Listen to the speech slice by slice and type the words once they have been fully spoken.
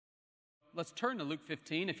let's turn to Luke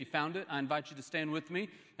 15. If you found it, I invite you to stand with me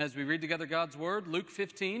as we read together God's Word. Luke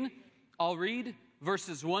 15, I'll read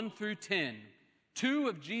verses 1 through 10. Two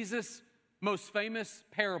of Jesus' most famous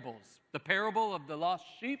parables, the parable of the lost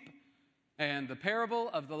sheep and the parable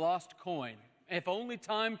of the lost coin. If only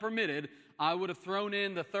time permitted, I would have thrown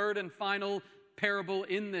in the third and final parable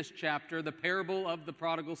in this chapter, the parable of the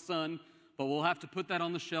prodigal son, but we'll have to put that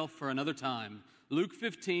on the shelf for another time. Luke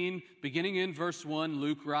 15, beginning in verse 1,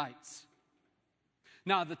 Luke writes,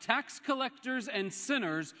 "Now the tax collectors and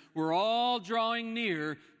sinners were all drawing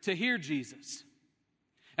near to hear Jesus.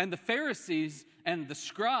 And the Pharisees and the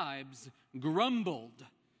scribes grumbled.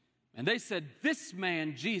 And they said, 'This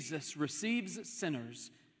man, Jesus, receives sinners,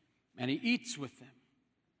 and he eats with them.'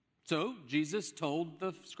 So Jesus told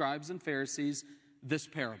the scribes and Pharisees this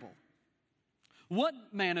parable.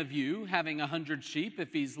 'What man of you, having 100 sheep,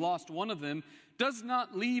 if he's lost one of them, does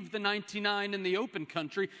not leave the 99 in the open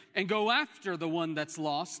country and go after the one that's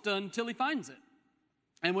lost until he finds it?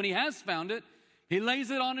 And when he has found it, he lays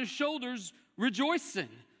it on his shoulders, rejoicing.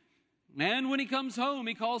 And when he comes home,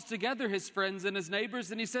 he calls together his friends and his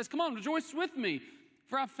neighbors, and he says, "Come on, rejoice with me,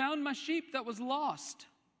 for I've found my sheep that was lost."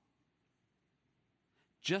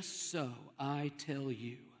 Just so, I tell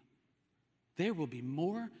you, there will be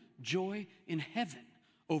more joy in heaven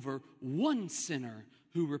over one sinner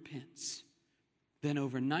who repents than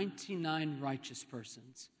over 99 righteous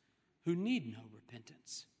persons who need no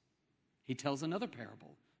repentance." He tells another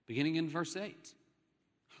parable, beginning in verse 8.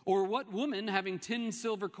 "Or what woman, having 10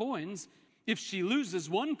 silver coins, if she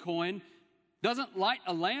loses one coin, doesn't light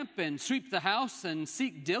a lamp and sweep the house and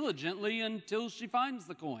seek diligently until she finds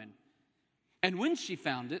the coin? And when she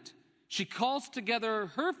found it, she calls together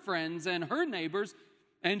her friends and her neighbors,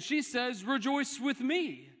 and she says, 'Rejoice with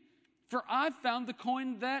me, for I've found the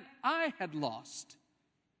coin that I had lost.'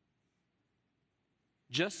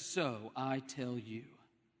 Just so, I tell you,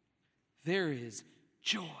 there is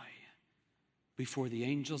joy before the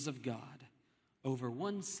angels of God over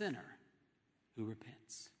one sinner who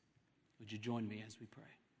repents." Would you join me as we pray?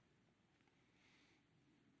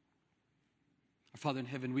 Our Father in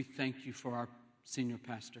heaven, we thank you for our senior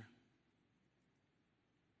pastor.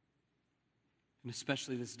 And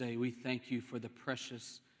especially this day, we thank you for the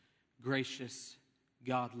precious, gracious,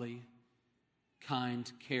 godly,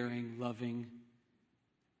 kind, caring, loving,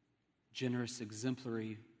 generous,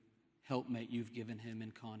 exemplary helpmate you've given him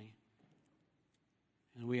in Connie.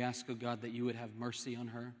 And we ask, oh God, that you would have mercy on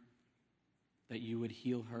her, that you would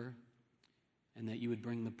heal her, and that you would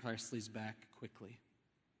bring the Presleys back quickly.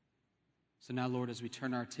 So now, Lord, as we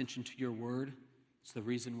turn our attention to your word, it's the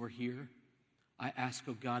reason we're here. I ask,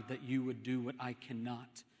 oh God, that you would do what I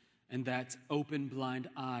cannot, and that's open blind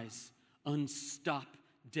eyes, unstop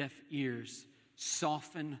deaf ears,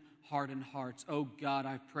 soften hardened hearts. Oh God,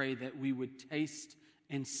 I pray that we would taste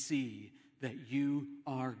and see that you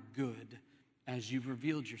are good as you've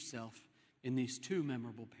revealed yourself in these two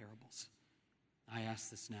memorable parables. I ask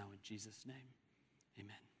this now in Jesus' name.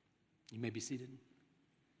 Amen. You may be seated.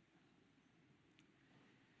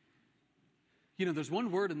 You know, there's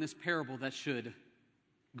one word in this parable that should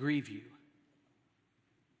grieve you.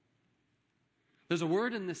 There's a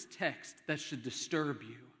word in this text that should disturb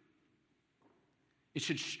you. It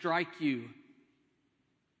should strike you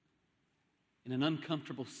in an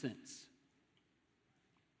uncomfortable sense.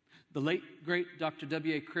 The late, great Dr.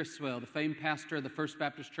 W.A. Criswell, the famed pastor of the First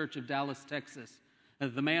Baptist Church of Dallas, Texas,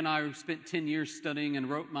 the man I spent 10 years studying and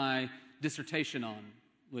wrote my dissertation on,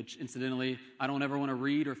 which, incidentally, I don't ever want to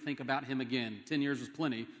read or think about him again. 10 years was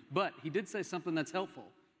plenty. But he did say something that's helpful.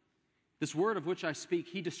 This word of which I speak,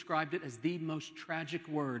 he described it as the most tragic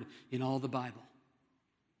word in all the Bible.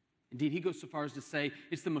 Indeed, he goes so far as to say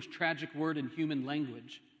it's the most tragic word in human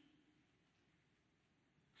language.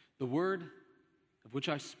 The word of which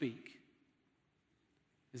I speak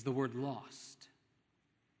is the word lost.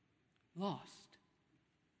 Lost.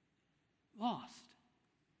 Lost.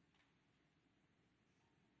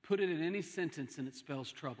 Put it in any sentence and it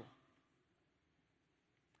spells trouble.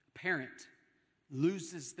 A parent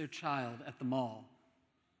loses their child at the mall.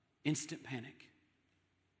 Instant panic.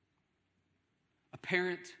 A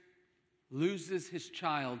parent loses his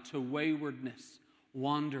child to waywardness,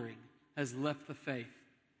 wandering, has left the faith.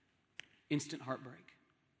 Instant heartbreak.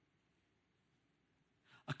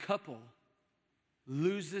 A couple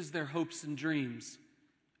loses their hopes and dreams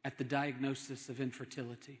at the diagnosis of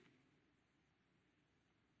infertility.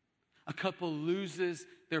 A couple loses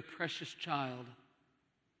their precious child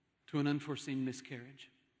to an unforeseen miscarriage.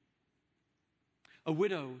 A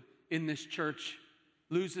widow in this church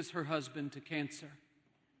loses her husband to cancer.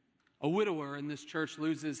 A widower in this church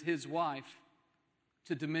loses his wife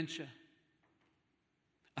to dementia.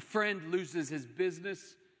 friend loses his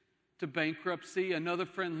business to bankruptcy. Another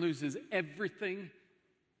friend loses everything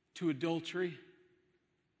to adultery.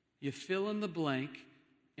 You fill in the blank,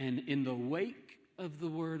 and in the wake of the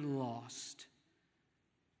word lost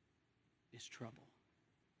is trouble.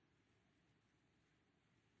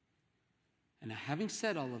 And having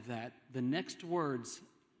said all of that, the next words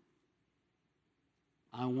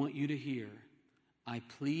I want you to hear, I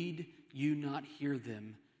plead you not hear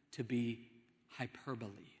them to be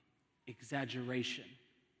hyperbole, exaggeration,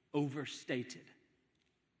 overstated.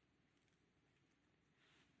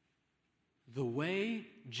 The way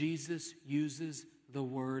Jesus uses the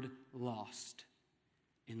word lost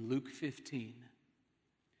in Luke 15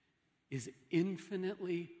 is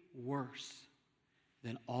infinitely worse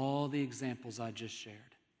than all the examples I just shared.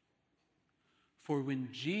 For when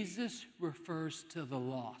Jesus refers to the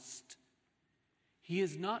lost, he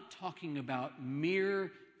is not talking about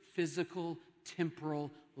mere physical,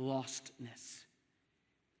 temporal lostness.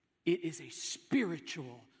 It is a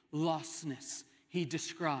spiritual lostness he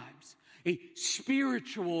describes, a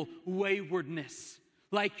spiritual waywardness,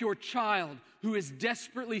 like your child who is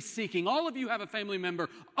desperately seeking. All of you have a family member.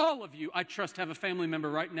 All of you, I trust, have a family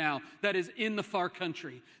member right now that is in the far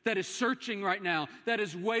country, that is searching right now, that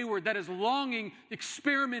is wayward, that is longing,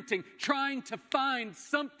 experimenting, trying to find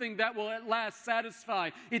something that will at last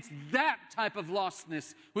satisfy. It's that type of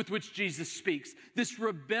lostness with which Jesus speaks, this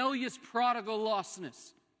rebellious, prodigal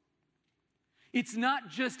lostness. It's not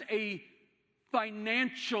just a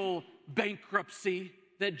financial bankruptcy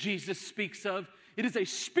that Jesus speaks of. It is a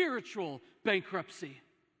spiritual bankruptcy,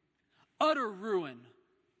 utter ruin,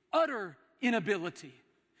 utter inability.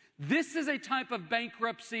 This is a type of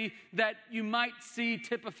bankruptcy that you might see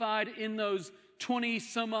typified in those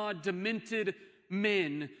 20-some-odd demented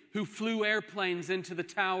men who flew airplanes into the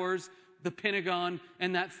towers, the Pentagon,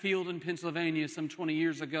 and that field in Pennsylvania some 20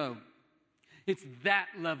 years ago. It's that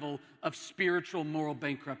level of spiritual moral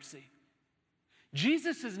bankruptcy.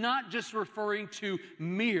 Jesus is not just referring to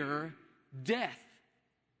mere death.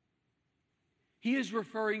 He is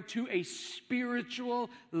referring to a spiritual,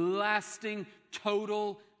 lasting,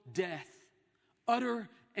 total death. Utter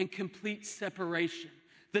and complete separation.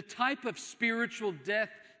 The type of spiritual death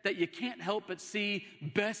that you can't help but see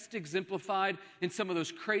best exemplified in some of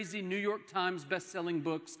those crazy New York Times best-selling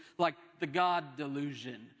books like The God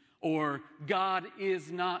Delusion or God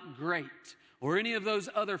Is Not Great or any of those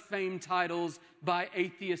other famed titles by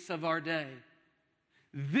atheists of our day.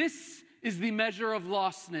 This is the measure of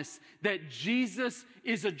lostness that Jesus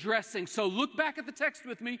is addressing. So look back at the text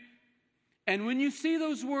with me, and when you see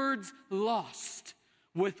those words lost,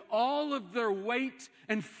 with all of their weight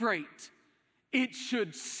and freight, it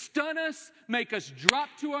should stun us, make us drop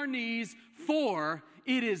to our knees, for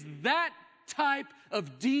it is that type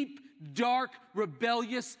of deep, dark,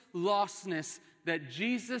 rebellious lostness that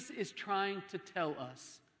Jesus is trying to tell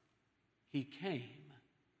us he came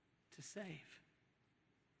to save.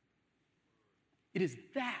 It is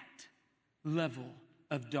that level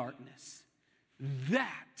of darkness,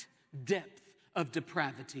 that depth of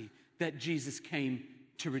depravity that Jesus came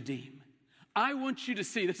to redeem. I want you to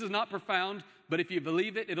see, this is not profound, but if you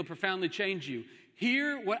believe it, it'll profoundly change you.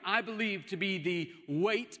 Hear what I believe to be the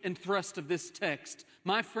weight and thrust of this text.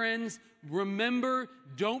 My friends, remember,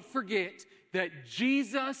 don't forget that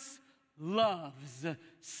Jesus loves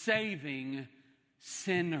saving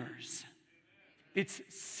sinners. It's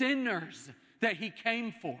sinners that he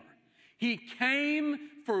came for. He came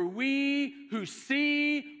for we who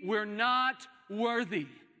see we're not worthy.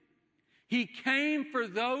 He came for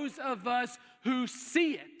those of us who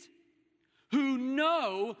see it, who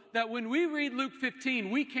know that when we read Luke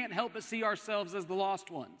 15, we can't help but see ourselves as the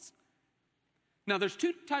lost ones. Now, there's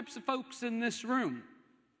two types of folks in this room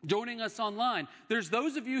joining us online. There's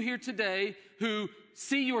those of you here today who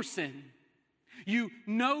see your sin. You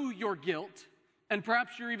know your guilt. And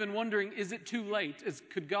perhaps you're even wondering, is it too late?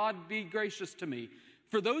 Could God be gracious to me?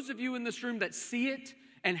 For those of you in this room that see it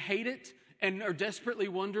and hate it and are desperately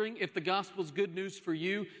wondering if the gospel's good news for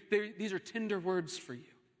you, these are tender words for you.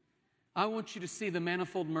 I want you to see the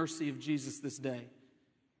manifold mercy of Jesus this day.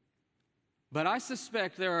 But I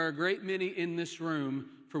suspect there are a great many in this room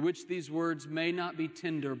for which these words may not be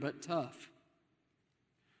tender but tough.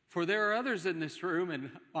 For there are others in this room,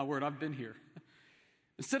 and my word, I've been here.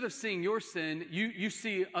 Instead of seeing your sin, you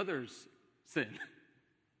see others' sin.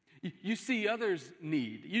 You see others'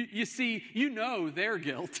 need. You know their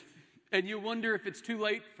guilt, and you wonder if it's too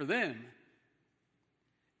late for them.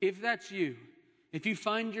 If that's you, if you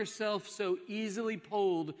find yourself so easily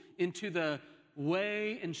pulled into the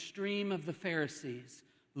way and stream of the Pharisees,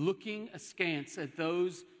 looking askance at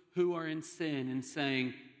those who are in sin and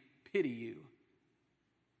saying, pity you.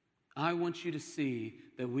 I want you to see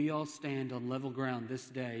that we all stand on level ground this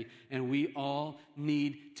day, and we all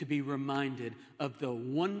need to be reminded of the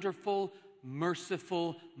wonderful,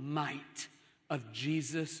 merciful might of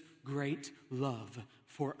Jesus' great love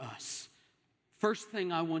for us. First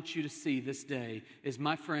thing I want you to see this day is,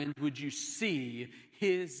 my friend, would you see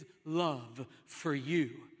his love for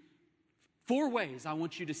you? 4 ways I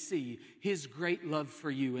want you to see his great love for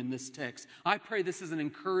you in this text. I pray this is an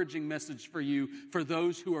encouraging message for you, for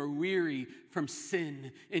those who are weary from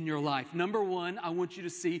sin in your life. Number 1, I want you to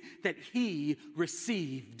see that he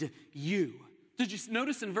received you. Did you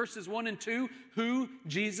notice in verses 1 and 2 who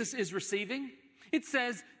Jesus is receiving? It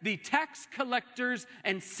says the tax collectors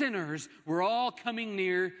and sinners were all coming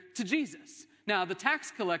near to Jesus. Now, the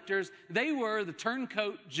tax collectors, they were the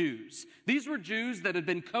turncoat Jews. These were Jews that had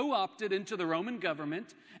been co-opted into the Roman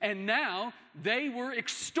government, and now they were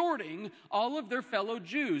extorting all of their fellow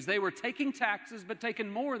Jews. They were taking taxes, but taking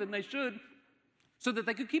more than they should so that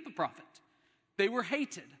they could keep a profit. They were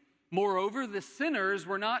hated. Moreover, the sinners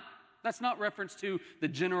were not, that's not reference to the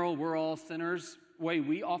general we're all sinners way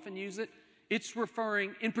we often use it. It's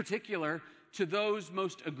referring in particular to those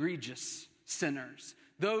most egregious sinners,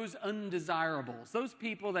 those undesirables, those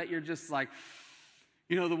people that you're just like,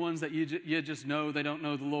 you know, the ones that you just know they don't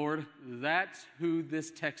know the Lord. That's who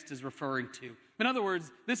this text is referring to. In other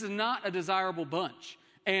words, this is not a desirable bunch.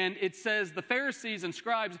 And it says the Pharisees and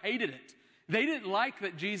scribes hated it. They didn't like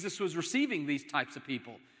that Jesus was receiving these types of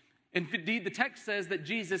people. Indeed, the text says that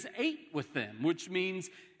Jesus ate with them, which means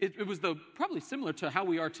it was probably similar to how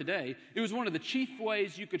we are today. It was one of the chief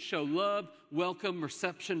ways you could show love, welcome,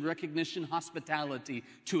 reception, recognition, hospitality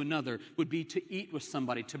to another would be to eat with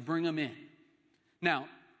somebody, to bring them in. Now,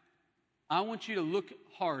 I want you to look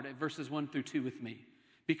hard at verses 1 through 2 with me,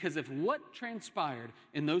 because if what transpired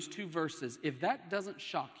in those 2 verses, if that doesn't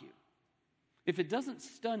shock you, if it doesn't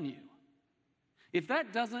stun you, if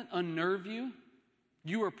that doesn't unnerve you,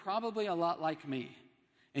 you are probably a lot like me,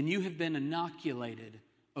 and you have been inoculated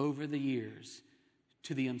over the years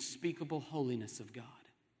to the unspeakable holiness of God.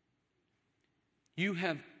 You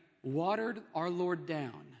have watered our Lord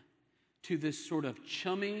down to this sort of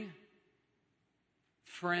chummy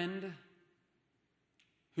friend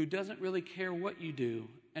who doesn't really care what you do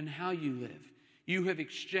and how you live. You have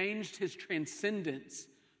exchanged his transcendence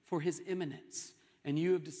for his immanence. And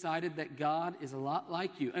you have decided that God is a lot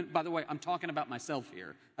like you. And by the way, I'm talking about myself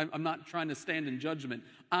here. I'm not trying to stand in judgment.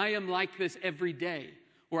 I am like this every day.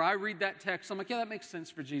 Where I read that text, I'm like, yeah, that makes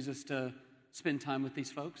sense for Jesus to spend time with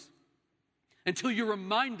these folks. Until you're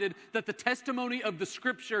reminded that the testimony of the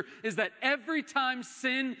Scripture is that every time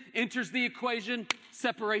sin enters the equation,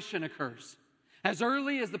 separation occurs. As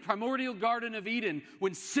early as the primordial Garden of Eden,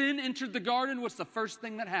 when sin entered the garden, what's the first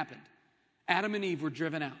thing that happened? Adam and Eve were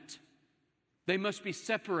driven out. They must be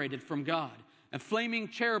separated from God. A flaming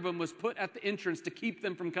cherubim was put at the entrance to keep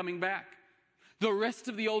them from coming back. The rest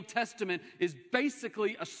of the Old Testament is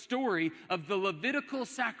basically a story of the Levitical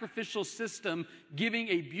sacrificial system giving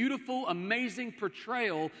a beautiful, amazing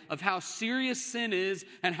portrayal of how serious sin is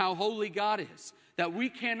and how holy God is. That we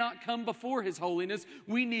cannot come before his holiness.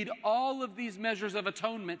 We need all of these measures of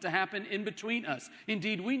atonement to happen in between us.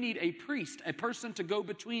 Indeed, we need a priest, a person to go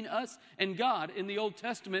between us and God in the Old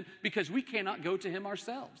Testament, because we cannot go to him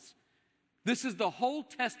ourselves. This is the whole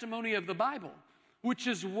testimony of the Bible, which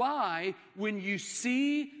is why when you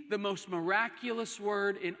see the most miraculous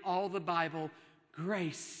word in all the Bible,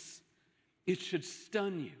 grace, it should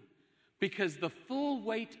stun you, because the full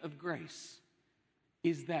weight of grace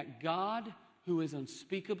is that God, who is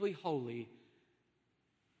unspeakably holy,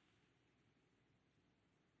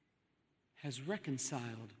 has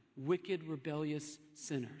reconciled wicked, rebellious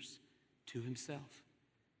sinners to himself.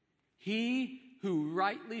 He who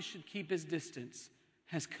rightly should keep his distance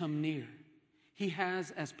has come near. He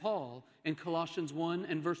has, as Paul in Colossians 1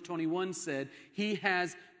 and verse 21 said, he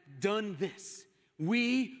has done this.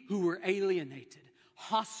 We who were alienated,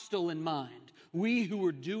 hostile in mind, we who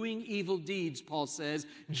were doing evil deeds, Paul says,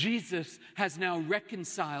 Jesus has now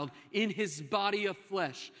reconciled in his body of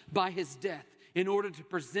flesh by his death in order to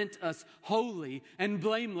present us holy and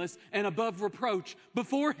blameless and above reproach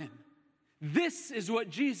before him. This is what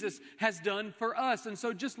Jesus has done for us. And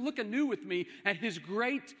so just look anew with me at his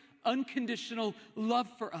great unconditional love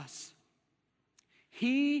for us.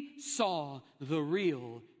 He saw the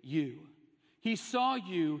real you. He saw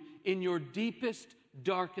you in your deepest,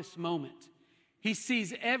 darkest moment. He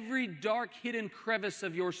sees every dark, hidden crevice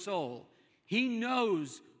of your soul. He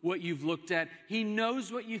knows what you've looked at. He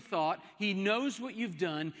knows what you thought. He knows what you've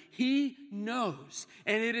done. He knows.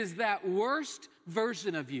 And it is that worst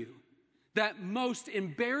version of you, That most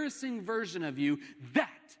embarrassing version of you, that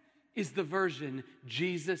is the version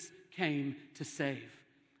Jesus came to save.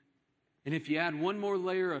 And if you add one more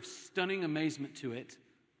layer of stunning amazement to it,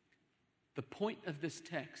 the point of this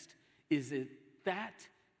text is that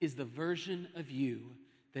is the version of you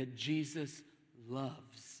that Jesus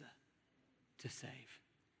loves to save.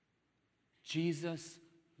 Jesus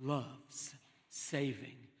loves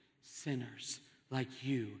saving sinners like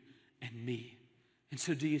you and me. And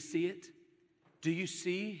so do you see it? Do you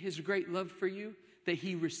see his great love for you? That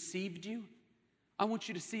he received you? I want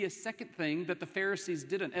you to see a second thing that the Pharisees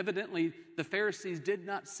didn't. Evidently, the Pharisees did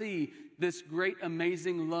not see this great,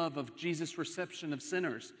 amazing love of Jesus' reception of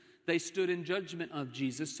sinners. They stood in judgment of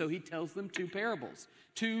Jesus, so he tells them two parables,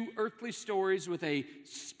 two earthly stories with a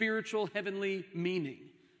spiritual, heavenly meaning.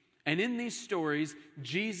 And in these stories,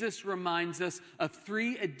 Jesus reminds us of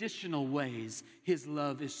three additional ways his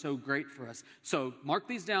love is so great for us. So mark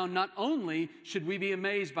these down. Not only should we be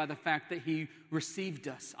amazed by the fact that he received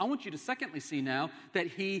us, I want you to secondly see now that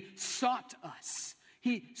he sought us.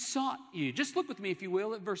 He sought you. Just look with me, if you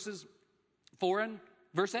will, at verses 4 and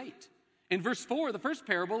verse 8. In verse 4, the first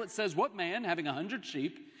parable, it says, "What man, having 100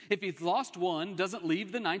 sheep, if he's lost one, doesn't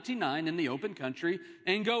leave the 99 in the open country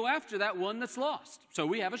and go after that one that's lost?" So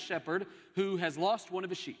we have a shepherd who has lost one of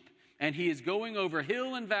his sheep, and he is going over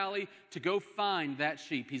hill and valley to go find that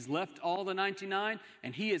sheep. He's left all the 99,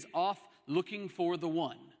 and he is off looking for the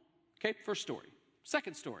one. Okay, first story.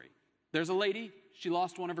 Second story. There's a lady, she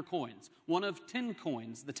lost one of her coins. One of 10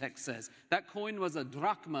 coins, the text says. That coin was a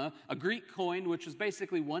drachma, a Greek coin, which was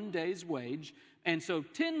basically one day's wage. And so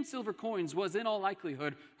 10 silver coins was in all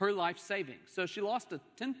likelihood her life savings. So she lost a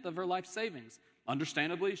tenth of her life savings.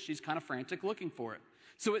 Understandably, she's kind of frantic looking for it.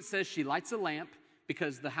 So it says she lights a lamp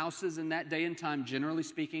because the houses in that day and time, generally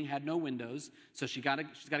speaking, had no windows. So she's got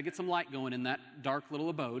to get some light going in that dark little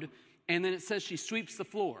abode. And then it says she sweeps the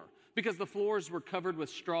floor, because the floors were covered with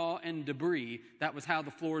straw and debris. That was how the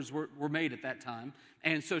floors were made at that time.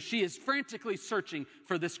 And so she is frantically searching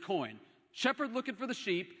for this coin. Shepherd looking for the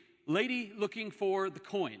sheep, lady looking for the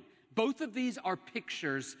coin. Both of these are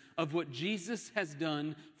pictures of what Jesus has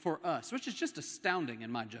done for us, which is just astounding in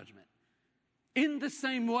my judgment. In the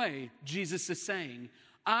same way, Jesus is saying,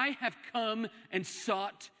 I have come and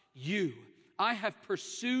sought you. I have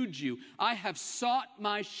pursued you. I have sought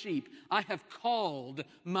my sheep. I have called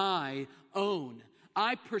my own.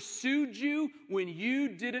 I pursued you when you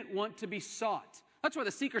didn't want to be sought. That's why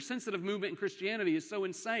the seeker-sensitive movement in Christianity is so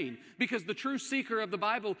insane, because the true seeker of the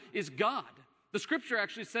Bible is God. The scripture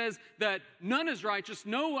actually says that none is righteous,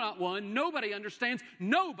 no, not one, nobody understands,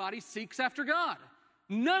 nobody seeks after God.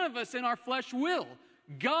 None of us in our flesh will.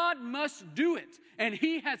 God must do it. And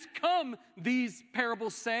he has come, these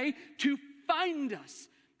parables say, to find us.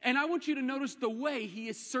 And I want you to notice the way he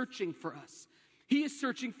is searching for us. He is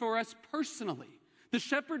searching for us personally. The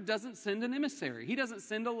shepherd doesn't send an emissary. He doesn't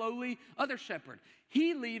send a lowly other shepherd.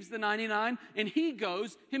 He leaves the 99 and he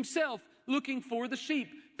goes himself looking for the sheep,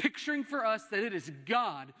 picturing for us that it is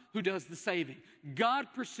God who does the saving. God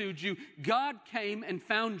pursued you. God came and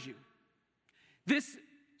found you. This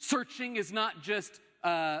searching is not just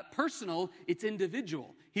personal, it's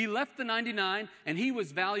individual. He left the 99 and he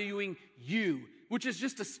was valuing you, which is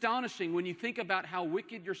just astonishing when you think about how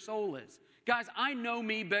wicked your soul is. Guys, I know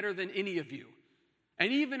me better than any of you.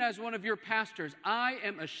 And even as one of your pastors, I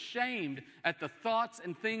am ashamed at the thoughts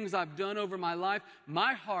and things I've done over my life.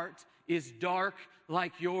 My heart is dark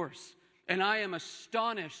like yours. And I am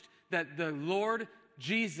astonished that the Lord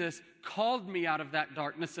Jesus called me out of that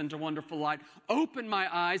darkness into wonderful light, opened my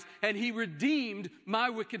eyes, and he redeemed my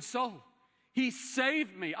wicked soul. He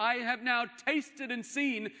saved me. I have now tasted and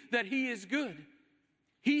seen that he is good.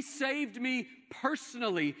 He saved me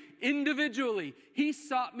personally, individually. He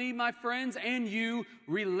sought me, my friends, and you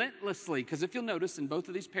relentlessly. Because if you'll notice in both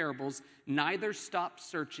of these parables, neither stop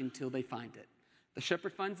searching till they find it. The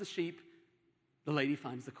shepherd finds the sheep, the lady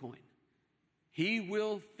finds the coin. He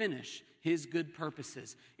will finish his good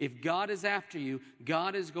purposes. If God is after you,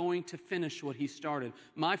 God is going to finish what he started.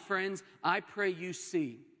 My friends, I pray you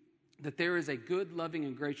see that there is a good, loving,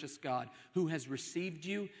 and gracious God who has received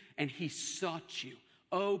you and he sought you.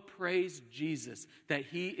 Oh, praise Jesus that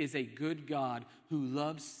he is a good God who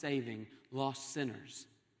loves saving lost sinners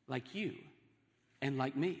like you and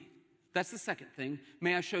like me. That's the second thing.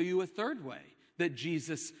 May I show you a third way that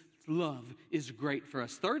Jesus' love is great for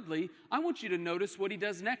us? Thirdly, I want you to notice what he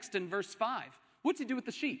does next in verse 5. What's he do with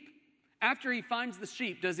the sheep? After he finds the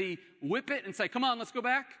sheep, does he whip it and say, come on, let's go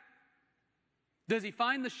back? Does he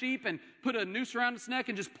find the sheep and put a noose around its neck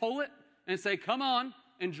and just pull it and say, come on,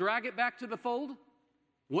 and drag it back to the fold?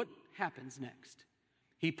 What happens next?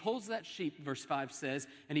 He pulls that sheep, verse 5 says,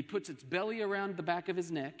 and he puts its belly around the back of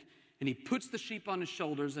his neck, and he puts the sheep on his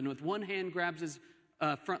shoulders, and with one hand grabs his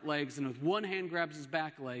front legs, and with one hand grabs his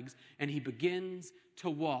back legs, and he begins to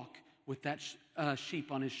walk with that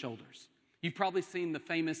sheep on his shoulders. You've probably seen the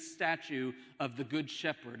famous statue of the Good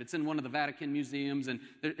Shepherd. It's in one of the Vatican museums, and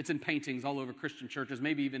it's in paintings all over Christian churches,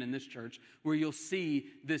 maybe even in this church, where you'll see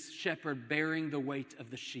this shepherd bearing the weight of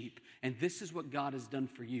the sheep. And this is what God has done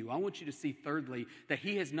for you. I want you to see, thirdly, that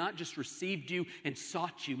he has not just received you and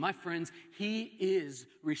sought you. My friends, he is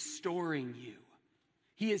restoring you.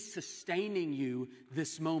 He is sustaining you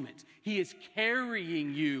this moment. He is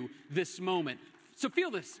carrying you this moment. So feel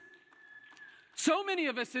this. So many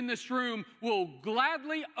of us in this room will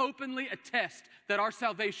gladly, openly attest that our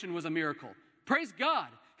salvation was a miracle. Praise God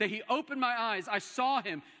that he opened my eyes. I saw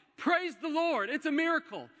him. Praise the Lord. It's a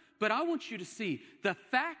miracle. But I want you to see the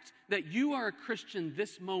fact that you are a Christian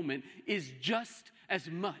this moment is just as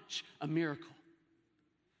much a miracle.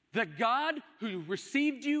 The God who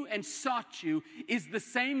received you and sought you is the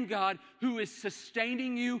same God who is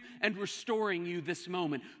sustaining you and restoring you this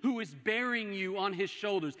moment, who is bearing you on his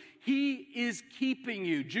shoulders. He is keeping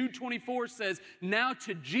you. Jude 24 says, now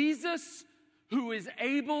to Jesus who is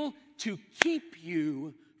able to keep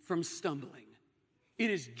you from stumbling. It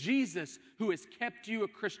is Jesus who has kept you a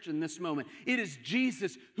Christian this moment. It is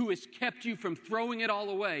Jesus who has kept you from throwing it all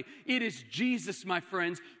away. It is Jesus, my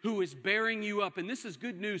friends, who is bearing you up. And this is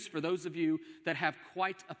good news for those of you that have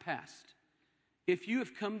quite a past. If you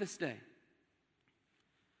have come this day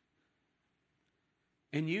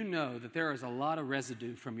and you know that there is a lot of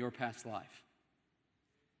residue from your past life,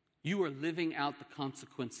 you are living out the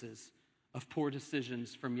consequences of poor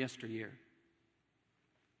decisions from yesteryear.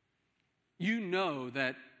 You know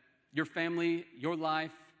that your family, your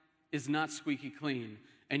life is not squeaky clean,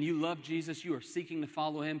 and you love Jesus, you are seeking to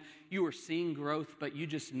follow him, you are seeing growth, but you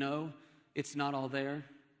just know it's not all there.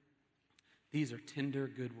 These are tender,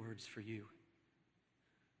 good words for you.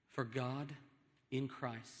 For God in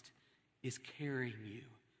Christ is carrying you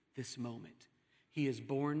this moment. He has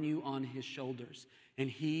borne you on his shoulders, and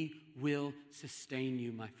he will sustain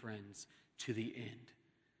you, my friends, to the end.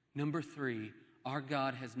 Number 3, our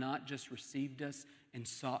God has not just received us and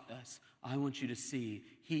sought us. I want you to see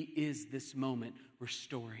he is this moment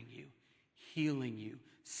restoring you, healing you,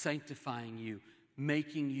 sanctifying you,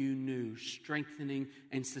 making you new, strengthening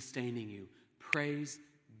and sustaining you. Praise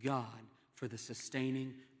God for the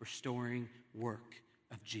sustaining, restoring work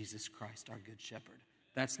of Jesus Christ, our good shepherd.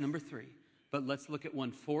 That's number 3. But let's look at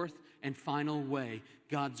one fourth and final way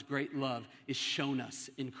God's great love is shown us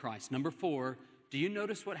in Christ. Number 4, do you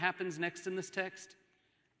notice what happens next in this text?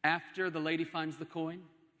 After the lady finds the coin,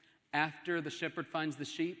 after the shepherd finds the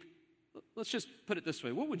sheep, let's just put it this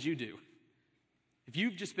way. What would you do if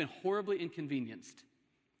you've just been horribly inconvenienced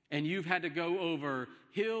and you've had to go over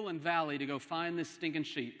hill and valley to go find this stinking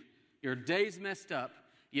sheep? Your day's messed up.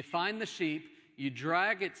 You find the sheep. You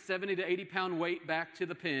drag its 70 to 80 pound weight back to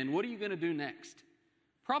the pen. What are you going to do next?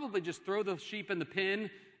 Probably just throw the sheep in the pen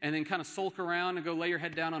and then kind of sulk around and go lay your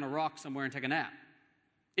head down on a rock somewhere and take a nap.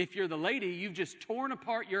 If you're the lady, you've just torn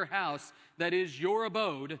apart your house that is your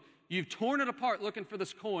abode. You've torn it apart looking for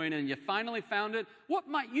this coin and you finally found it. What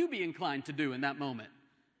might you be inclined to do in that moment?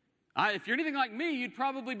 If you're anything like me, you'd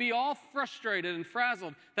probably be all frustrated and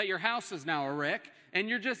frazzled that your house is now a wreck and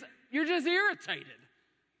you're just irritated.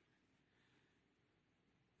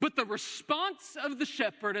 But the response of the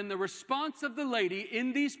shepherd and the response of the lady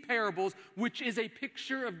in these parables, which is a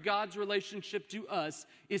picture of God's relationship to us,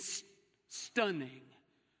 is stunning.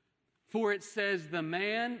 For it says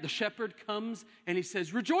the shepherd comes and he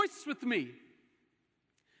says, rejoice with me.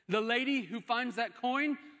 The lady who finds that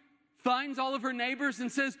coin finds all of her neighbors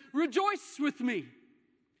and says, rejoice with me.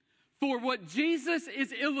 For what Jesus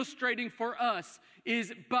is illustrating for us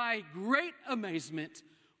is by great amazement,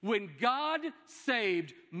 when God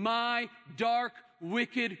saved my dark,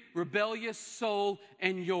 wicked, rebellious soul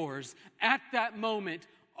and yours, at that moment,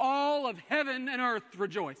 all of heaven and earth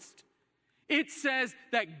rejoiced. It says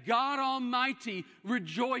that God Almighty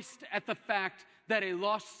rejoiced at the fact that a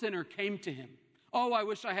lost sinner came to him. Oh, I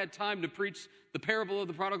wish I had time to preach the parable of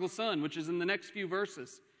the prodigal son, which is in the next few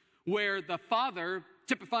verses, where the father,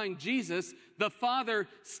 typifying Jesus, the father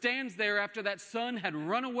stands there after that son had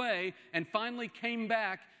run away and finally came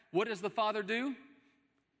back. What does the father do?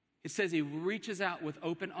 It says he reaches out with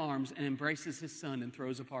open arms and embraces his son and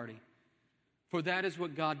throws a party. For that is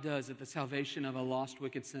what God does at the salvation of a lost,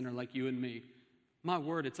 wicked sinner like you and me. My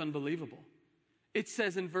word, it's unbelievable. It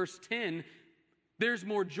says in verse 10, there's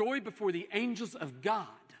more joy before the angels of God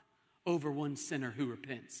over one sinner who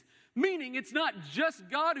repents. Meaning it's not just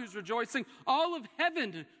God who's rejoicing, all of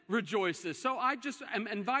heaven rejoices. So I just am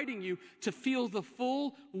inviting you to feel the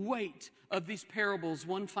full weight of these parables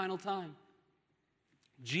one final time.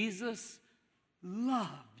 Jesus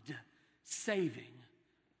loved saving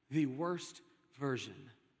the worst version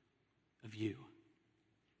of you.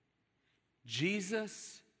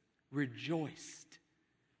 Jesus rejoiced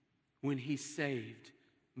when he saved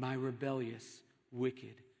my rebellious,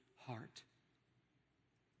 wicked heart.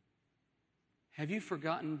 Have you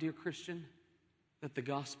forgotten, dear Christian, that the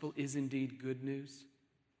gospel is indeed good news?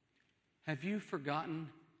 Have you forgotten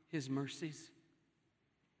his mercies?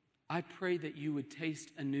 I pray that you would taste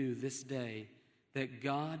anew this day that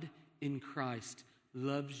God in Christ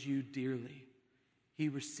loves you dearly. He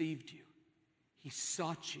received you. He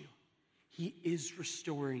sought you. He is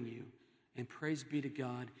restoring you. And praise be to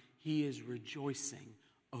God, he is rejoicing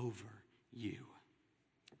over you.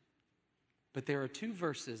 But there are two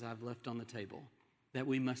verses I've left on the table that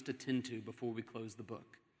we must attend to before we close the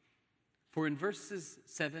book. For in verses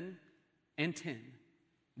 7 and 10,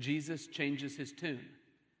 Jesus changes his tune.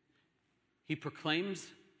 He proclaims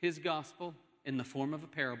his gospel in the form of a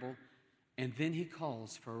parable, and then he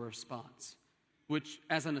calls for a response, which,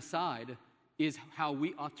 as an aside, is how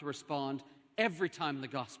we ought to respond every time the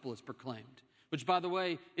gospel is proclaimed. Which, by the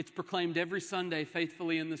way, it's proclaimed every Sunday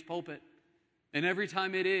faithfully in this pulpit. And every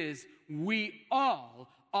time it is, we all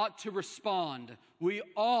ought to respond. We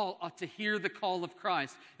all ought to hear the call of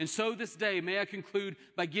Christ. And so this day, may I conclude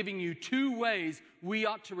by giving you two ways we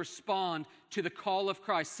ought to respond to the call of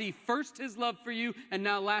Christ. See first his love for you, and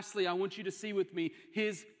now lastly, I want you to see with me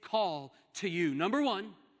his call to you. Number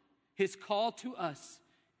one, his call to us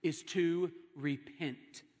is to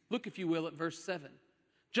repent. Look, if you will, at verse 7.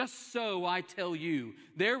 Just so I tell you,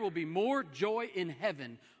 there will be more joy in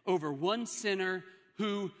heaven over one sinner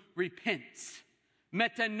who repents.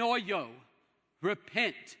 Metanoio,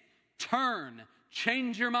 repent, turn,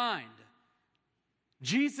 change your mind.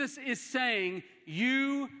 Jesus is saying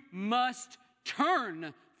you must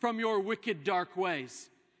turn from your wicked, dark ways.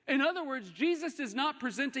 In other words, Jesus is not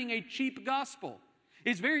presenting a cheap gospel.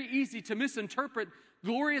 It's very easy to misinterpret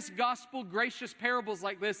glorious gospel, gracious parables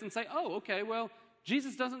like this and say, oh, okay, well,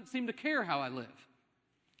 Jesus doesn't seem to care how I live.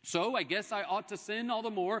 So I guess I ought to sin all the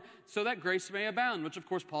more so that grace may abound, which of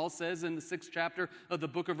course Paul says in the 6th chapter of the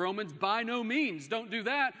book of Romans, by no means, don't do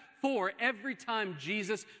that. For every time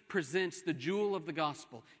Jesus presents the jewel of the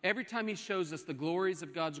gospel, every time he shows us the glories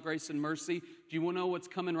of God's grace and mercy, do you want to know what's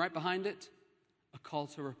coming right behind it? A call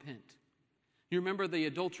to repent. You remember the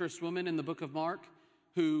adulterous woman in the book of Mark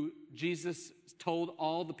who Jesus told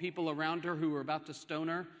all the people around her who were about to stone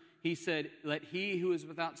her, he said, let he who is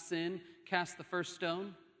without sin cast the first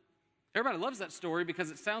stone. Everybody loves that story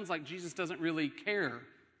because it sounds like Jesus doesn't really care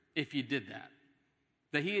if you did that.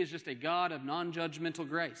 That he is just a God of non-judgmental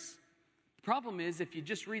grace. The problem is if you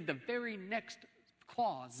just read the very next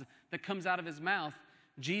clause that comes out of his mouth,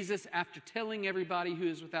 Jesus, after telling everybody who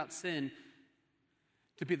is without sin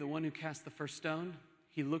to be the one who cast the first stone,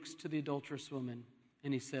 he looks to the adulterous woman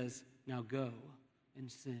and he says, now go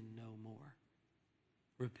and sin no more.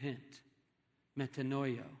 Repent.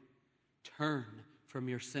 Metanoio. Turn from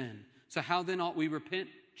your sin. So how then ought we repent,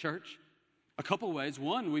 church? A couple ways.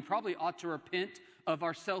 One, we probably ought to repent of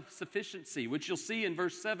our self-sufficiency, which you'll see in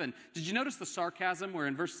verse 7. Did you notice the sarcasm where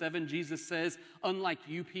in verse 7 Jesus says, unlike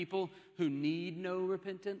you people who need no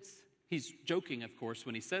repentance? He's joking, of course,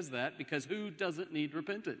 when he says that, because who doesn't need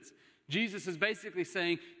repentance? Jesus is basically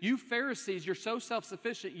saying, you Pharisees, you're so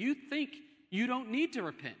self-sufficient, you think you don't need to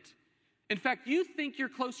repent. In fact, you think you're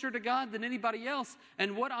closer to God than anybody else,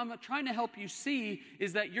 and what I'm trying to help you see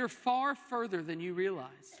is that you're far further than you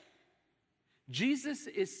realize. Jesus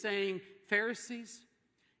is saying, Pharisees,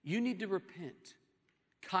 you need to repent.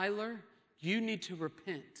 Kyler, you need to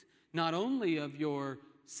repent, not only of your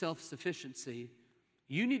self-sufficiency,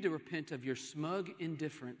 you need to repent of your smug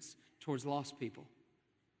indifference towards lost people,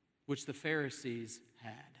 which the Pharisees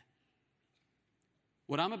had.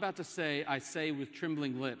 What I'm about to say, I say with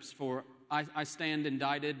trembling lips, for I stand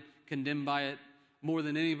indicted, condemned by it more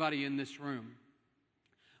than anybody in this room.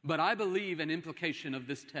 But I believe an implication of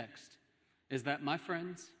this text is that, my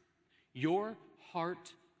friends, your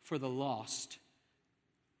heart for the lost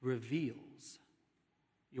reveals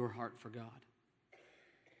your heart for God.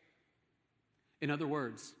 In other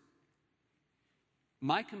words,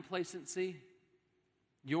 my complacency,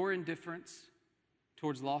 your indifference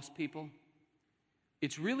towards lost people,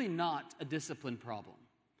 it's really not a discipline problem.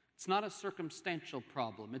 It's not a circumstantial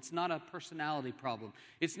problem. It's not a personality problem.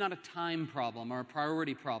 It's not a time problem or a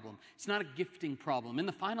priority problem. It's not a gifting problem. In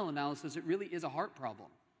the final analysis, it really is a heart problem.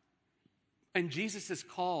 And Jesus'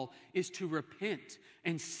 call is to repent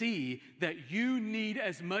and see that you need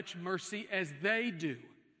as much mercy as they do.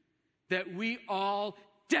 That we all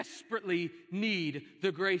desperately need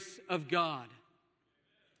the grace of God.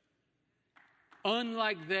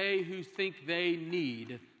 Unlike they who think they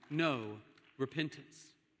need no repentance.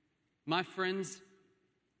 My friends,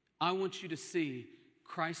 I want you to see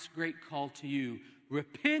Christ's great call to you.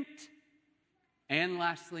 Repent, and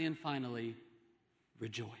lastly and finally,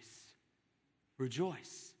 rejoice.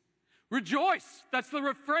 Rejoice. Rejoice. That's the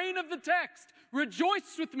refrain of the text.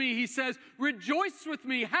 Rejoice with me, he says. Rejoice with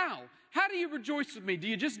me. How? How do you rejoice with me? Do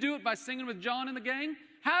you just do it by singing with John and the gang?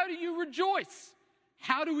 How do you rejoice?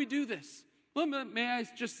 How do we do this? Well, may I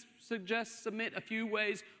just submit a few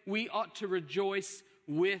ways we ought to rejoice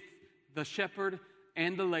with the shepherd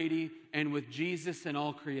and the lady and with Jesus and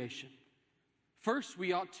all creation. First,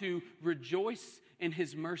 we ought to rejoice in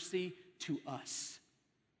his mercy to us.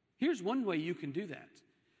 Here's one way you can do that.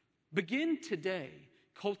 Begin today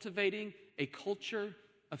cultivating a culture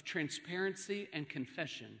of transparency and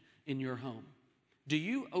confession in your home. Do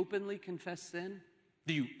you openly confess sin?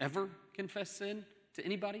 Do you ever confess sin to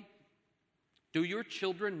anybody? Do your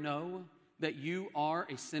children know that you are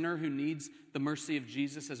a sinner who needs the mercy of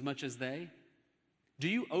Jesus as much as they? Do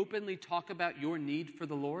you openly talk about your need for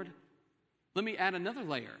the Lord? Let me add another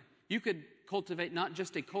layer. You could cultivate not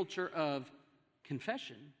just a culture of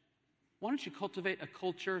confession. Why don't you cultivate a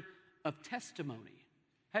culture of testimony?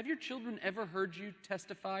 Have your children ever heard you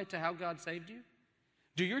testify to how God saved you?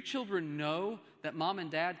 Do your children know that mom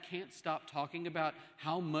and dad can't stop talking about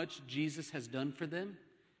how much Jesus has done for them?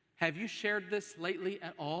 Have you shared this lately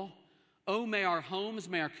at all? Oh, may our homes,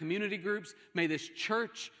 may our community groups, may this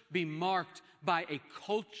church be marked by a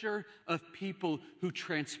culture of people who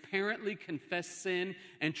transparently confess sin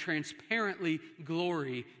and transparently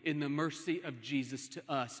glory in the mercy of Jesus to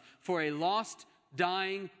us. For a lost,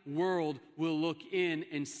 dying world will look in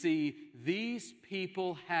and see these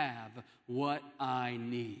people have what I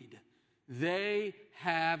need. They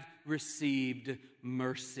have received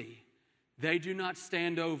mercy. They do not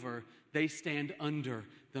stand over, they stand under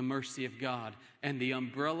the mercy of God. And the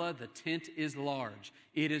umbrella, the tent is large.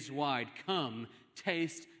 It is wide. Come,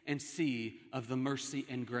 taste and see of the mercy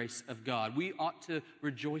and grace of God. We ought to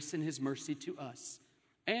rejoice in his mercy to us.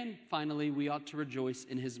 And finally, we ought to rejoice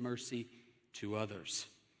in his mercy to others,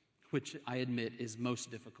 which I admit is most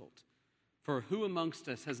difficult. For who amongst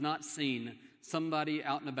us has not seen somebody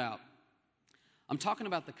out and about? I'm talking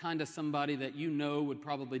about the kind of somebody that you know would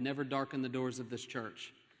probably never darken the doors of this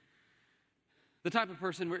church. The type of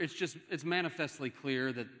person where it's manifestly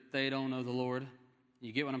clear that they don't know the Lord.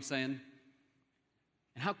 You get what I'm saying?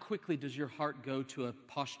 And how quickly does your heart go to a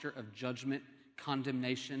posture of judgment,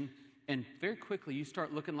 condemnation, and very quickly you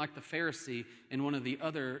start looking like the Pharisee in one of the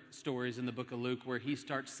other stories in the book of Luke where he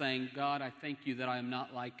starts saying, God, I thank you that I am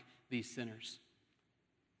not like these sinners.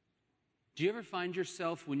 Do you ever find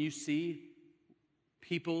yourself when you see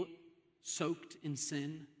people soaked in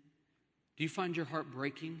sin, do you find your heart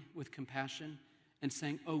breaking with compassion and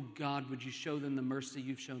saying, oh God, would you show them the mercy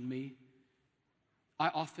you've shown me? I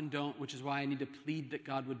often don't, which is why I need to plead that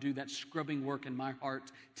God would do that scrubbing work in my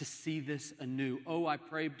heart to see this anew. Oh, I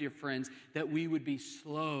pray, dear friends, that we would be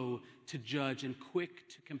slow to judge and quick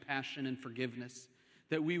to compassion and forgiveness,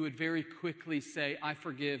 that we would very quickly say, I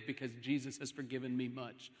forgive because Jesus has forgiven me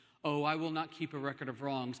much. Oh, I will not keep a record of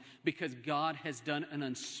wrongs because God has done an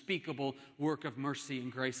unspeakable work of mercy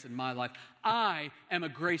and grace in my life. I am a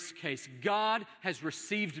grace case. God has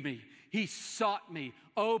received me. He sought me.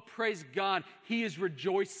 Oh, praise God. He is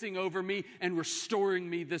rejoicing over me and restoring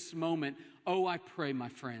me this moment. Oh, I pray, my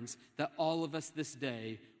friends, that all of us this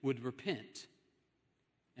day would repent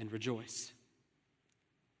and rejoice.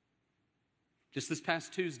 Just this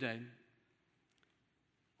past Tuesday,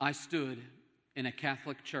 I stood in a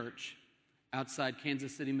Catholic church outside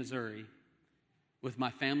Kansas City, Missouri, with my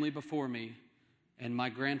family before me and my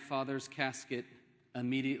grandfather's casket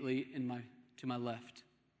immediately to my left.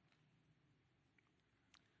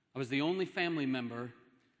 I was the only family member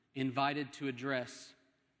invited to address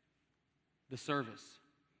the service.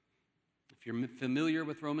 If you're familiar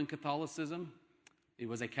with Roman Catholicism, it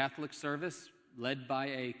was a Catholic service led by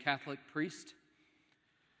a Catholic priest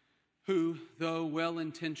who, though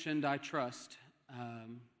well-intentioned, I trust,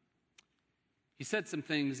 he said some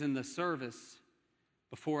things in the service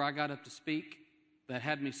before I got up to speak that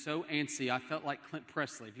had me so antsy, I felt like Clint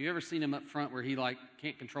Presley. Have you ever seen him up front where he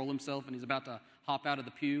can't control himself and he's about to hop out of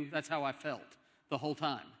the pew? That's how I felt the whole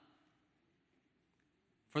time.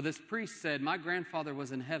 For this priest said, my grandfather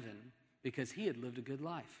was in heaven because he had lived a good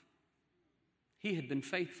life. He had been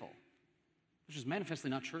faithful, which is manifestly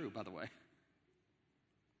not true, by the way.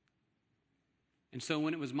 And so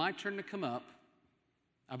when it was my turn to come up,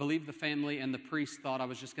 I believe the family and the priest thought I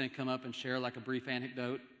was just going to come up and share like a brief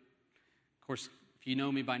anecdote. Of course, if you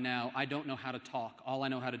know me by now, I don't know how to talk. All I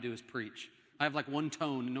know how to do is preach. I have like one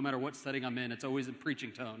tone, and no matter what setting I'm in, it's always a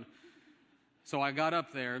preaching tone. So I got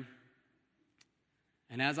up there,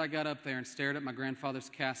 and as I got up there and stared at my grandfather's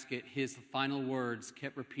casket, his final words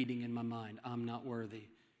kept repeating in my mind, I'm not worthy,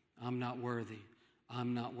 I'm not worthy,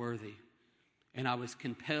 I'm not worthy. And I was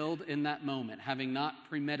compelled in that moment, having not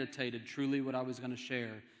premeditated truly what I was going to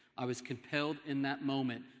share, I was compelled in that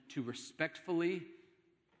moment to respectfully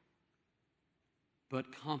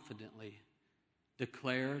but confidently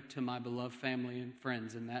declare to my beloved family and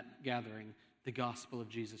friends in that gathering the gospel of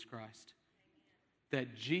Jesus Christ.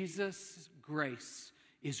 That Jesus' grace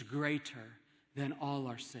is greater than all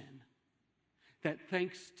our sin. That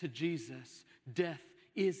thanks to Jesus, death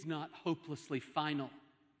is not hopelessly final.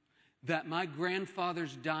 That my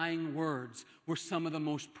grandfather's dying words were some of the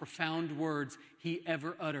most profound words he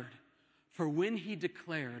ever uttered. For when he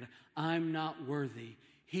declared, I'm not worthy,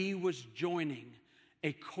 he was joining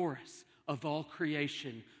a chorus of all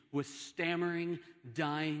creation with stammering,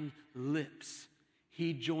 dying lips.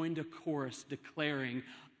 He joined a chorus declaring,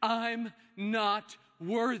 I'm not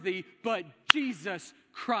worthy, but Jesus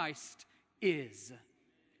Christ is.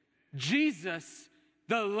 Jesus,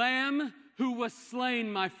 the Lamb who was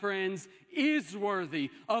slain, my friends, is worthy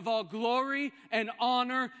of all glory and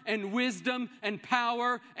honor and wisdom and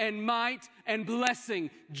power and might and blessing.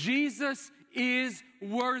 Jesus is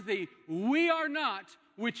worthy. We are not,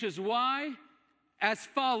 which is why, as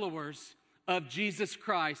followers of Jesus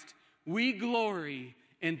Christ, we glory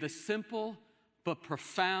in the simple but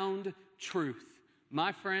profound truth.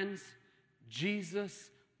 My friends, Jesus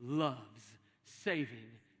loves saving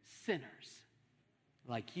sinners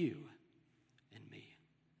like you and me.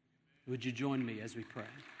 Would you join me as we pray?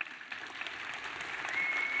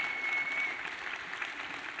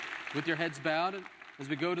 With your heads bowed, as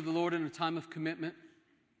we go to the Lord in a time of commitment,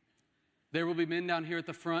 there will be men down here at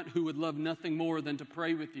the front who would love nothing more than to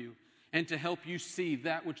pray with you and to help you see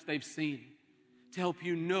that which they've seen, to help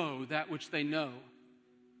you know that which they know.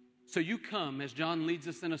 So you come, as John leads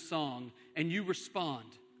us in a song, and you respond.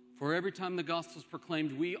 For every time the gospel is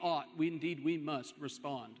proclaimed, we must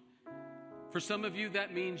respond. For some of you,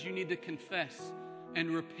 that means you need to confess and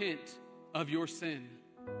repent of your sin.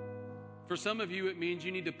 For some of you, it means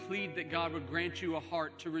you need to plead that God would grant you a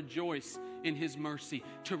heart to rejoice in His mercy,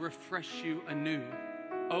 to refresh you anew.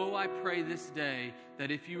 Oh, I pray this day that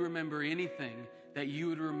if you remember anything, that you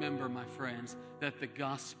would remember, my friends, that the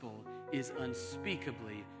gospel is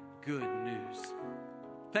unspeakably good news.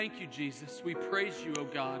 Thank you, Jesus. We praise you, oh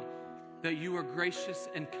God, that you are gracious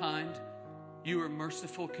and kind. You are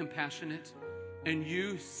merciful, compassionate, and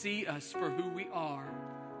you see us for who we are,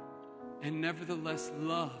 and nevertheless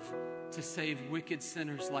love to save wicked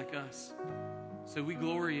sinners like us. So we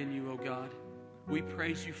glory in you, O God. We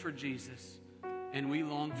praise you for Jesus, and we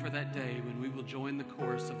long for that day when we will join the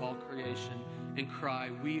chorus of all creation and cry,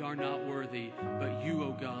 we are not worthy, but you,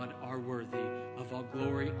 O God, are worthy of all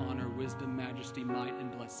glory, honor, wisdom, majesty, might,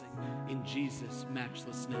 and blessing. In Jesus'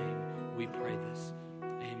 matchless name, we pray this.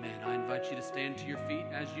 Amen. I invite you to stand to your feet.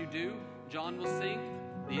 As you do, John will sing.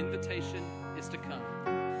 The invitation is to come.